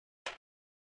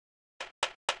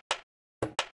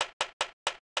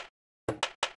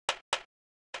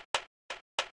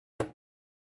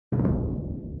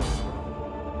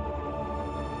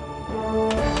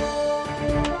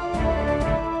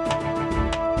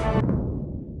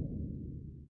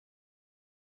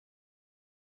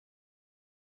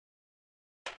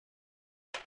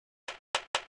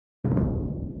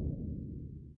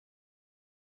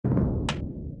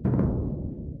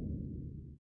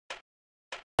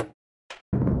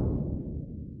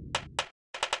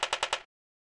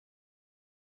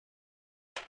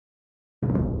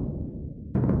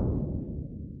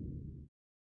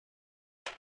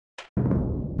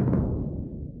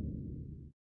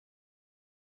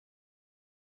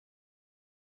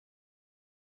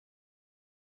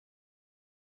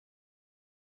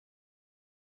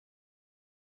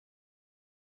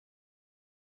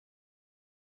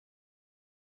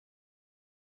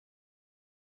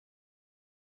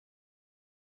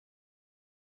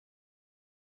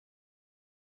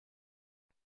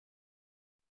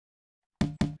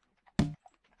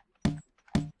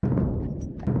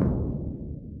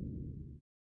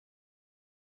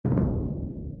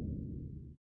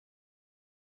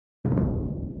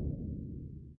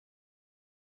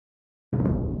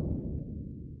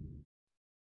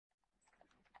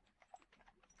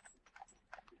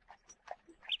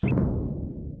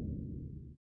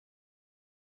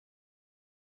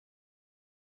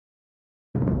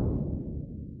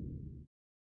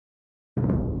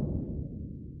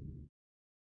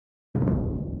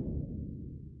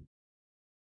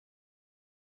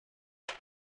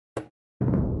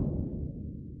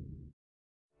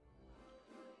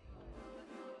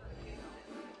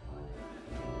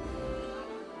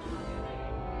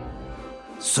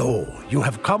So, you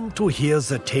have come to hear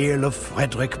the tale of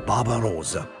Frederick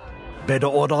Barbarossa. Better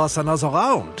order us another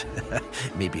round.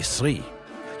 Maybe 3.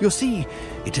 You see,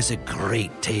 it is a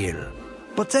great tale.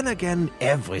 But then again,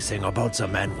 everything about the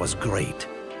man was great.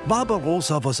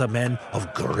 Barbarossa was a man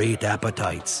of great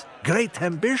appetites, great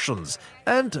ambitions,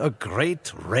 and a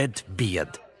great red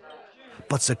beard.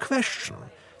 But the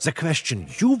question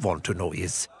you want to know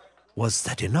is, was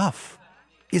that enough?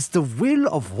 Is the will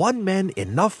of one man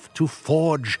enough to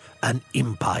forge an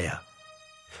empire?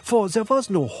 For there was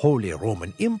no Holy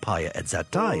Roman Empire at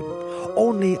that time,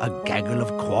 only a gaggle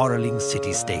of quarreling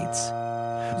city-states.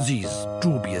 These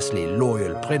dubiously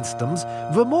loyal princedoms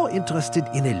were more interested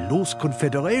in a loose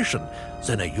confederation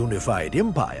than a unified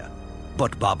empire.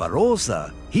 But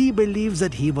Barbarossa, he believed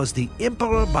that he was the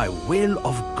emperor by will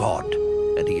of God,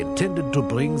 and he intended to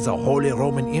bring the Holy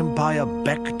Roman Empire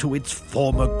back to its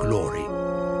former glory.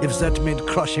 If that meant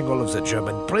crushing all of the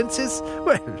German princes,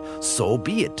 well, so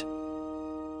be it.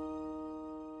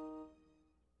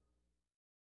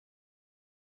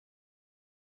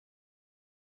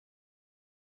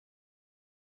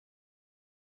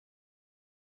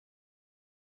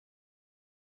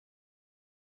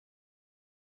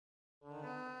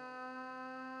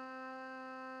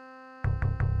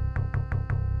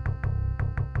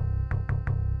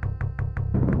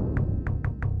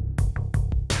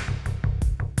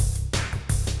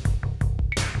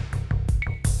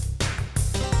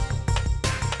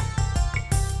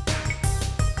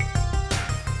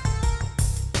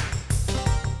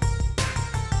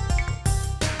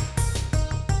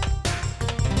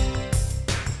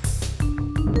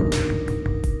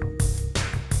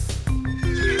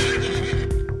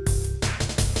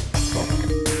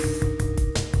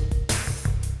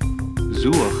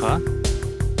 Suche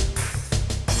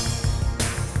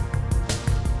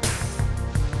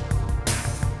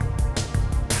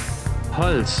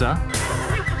Holzer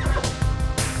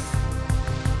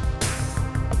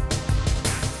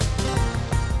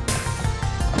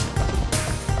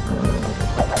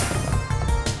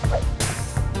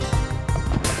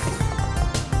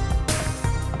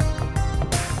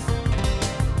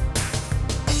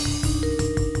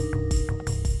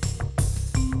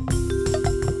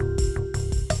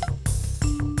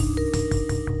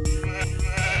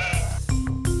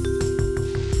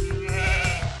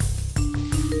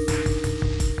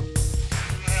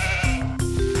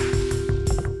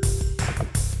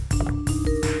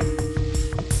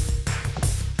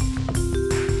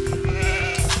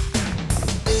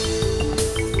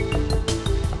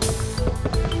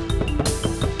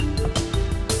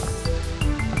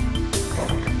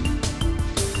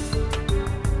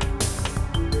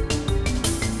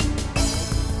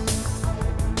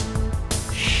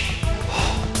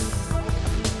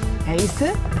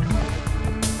Heiße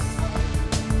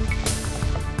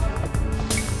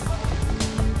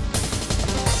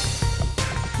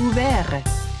Ouvert.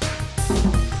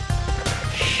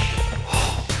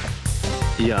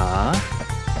 Ja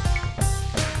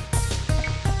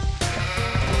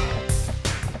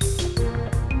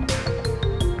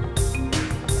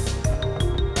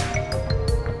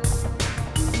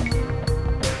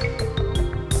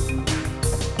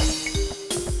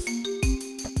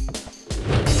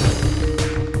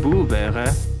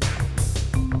Buvere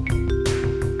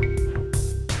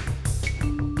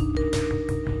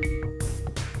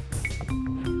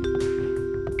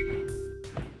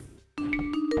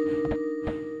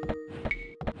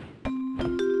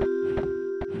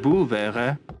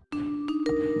Buvere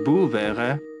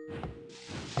Buvere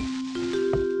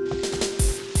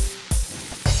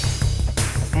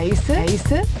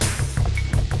Heiße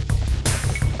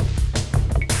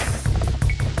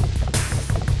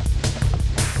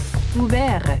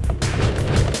Ouvert.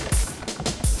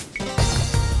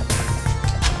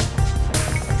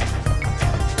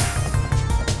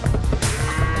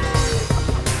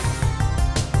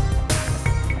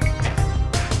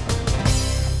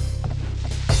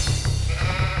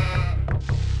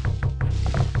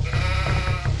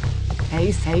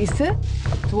 Heiße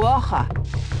Tuocha.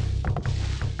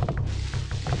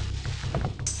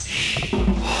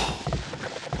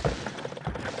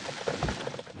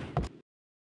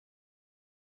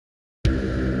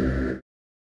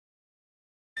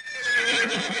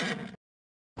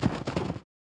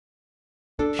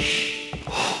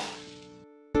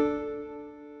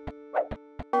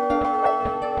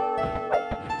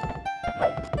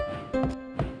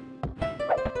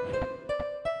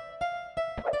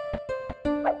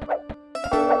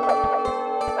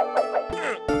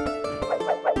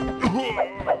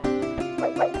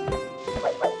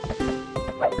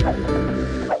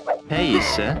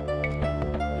 Heiße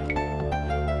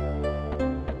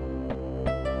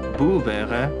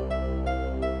Buvere.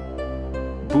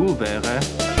 Buvere.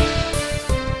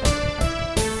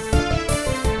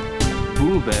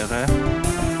 Buvere.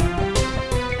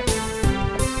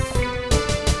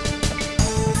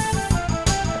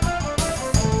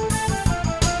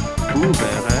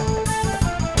 Buvere.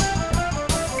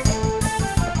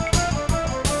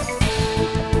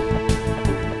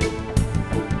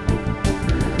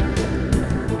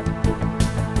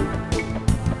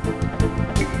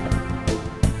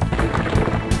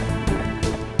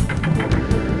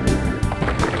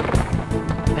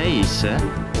 Heise.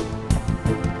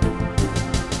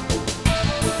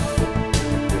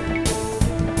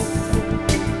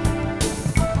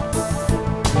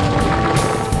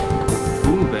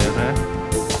 Buvere.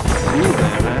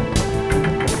 Buvere.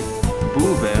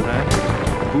 Buvere.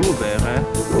 Buvere.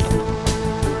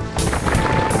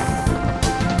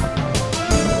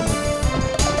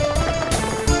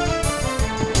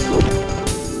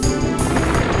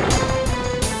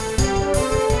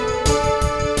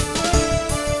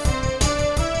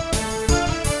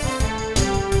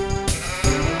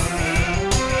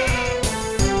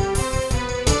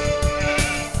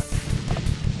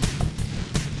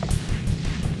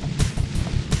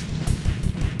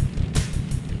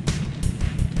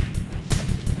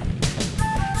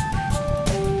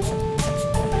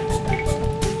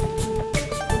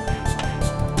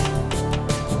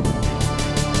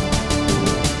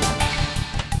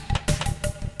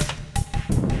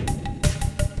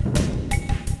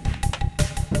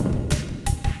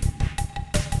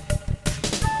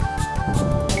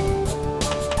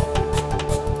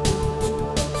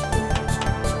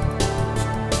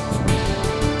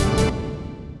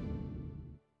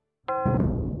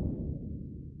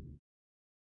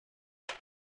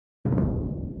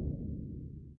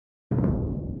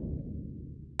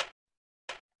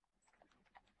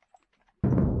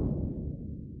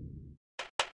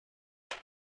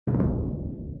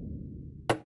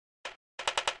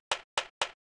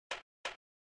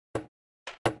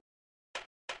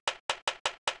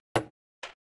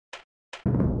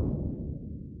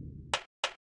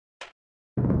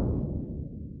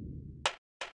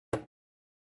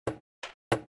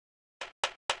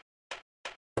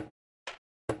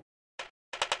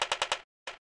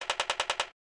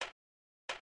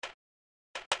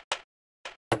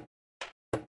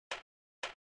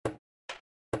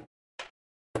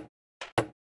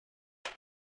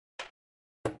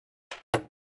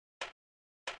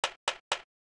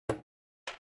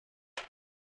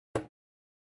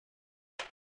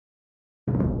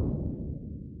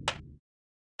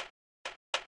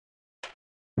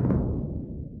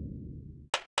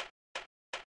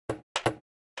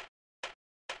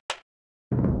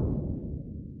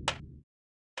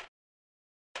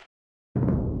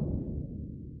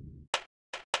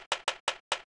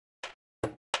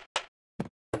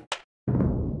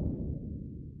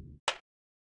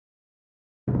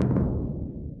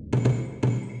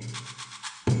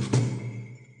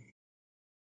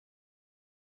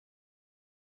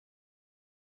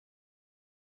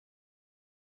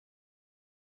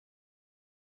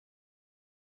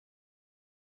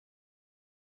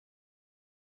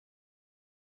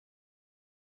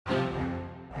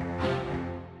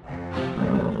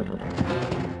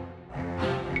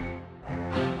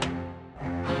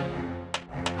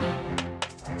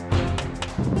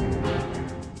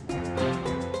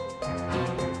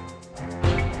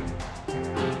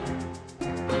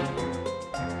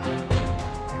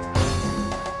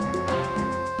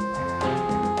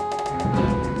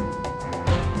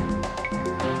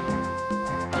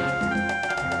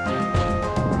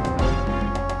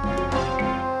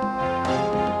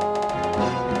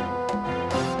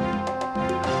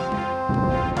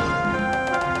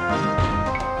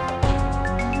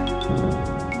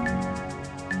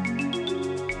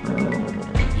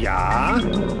 Ja?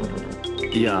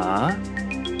 Ja.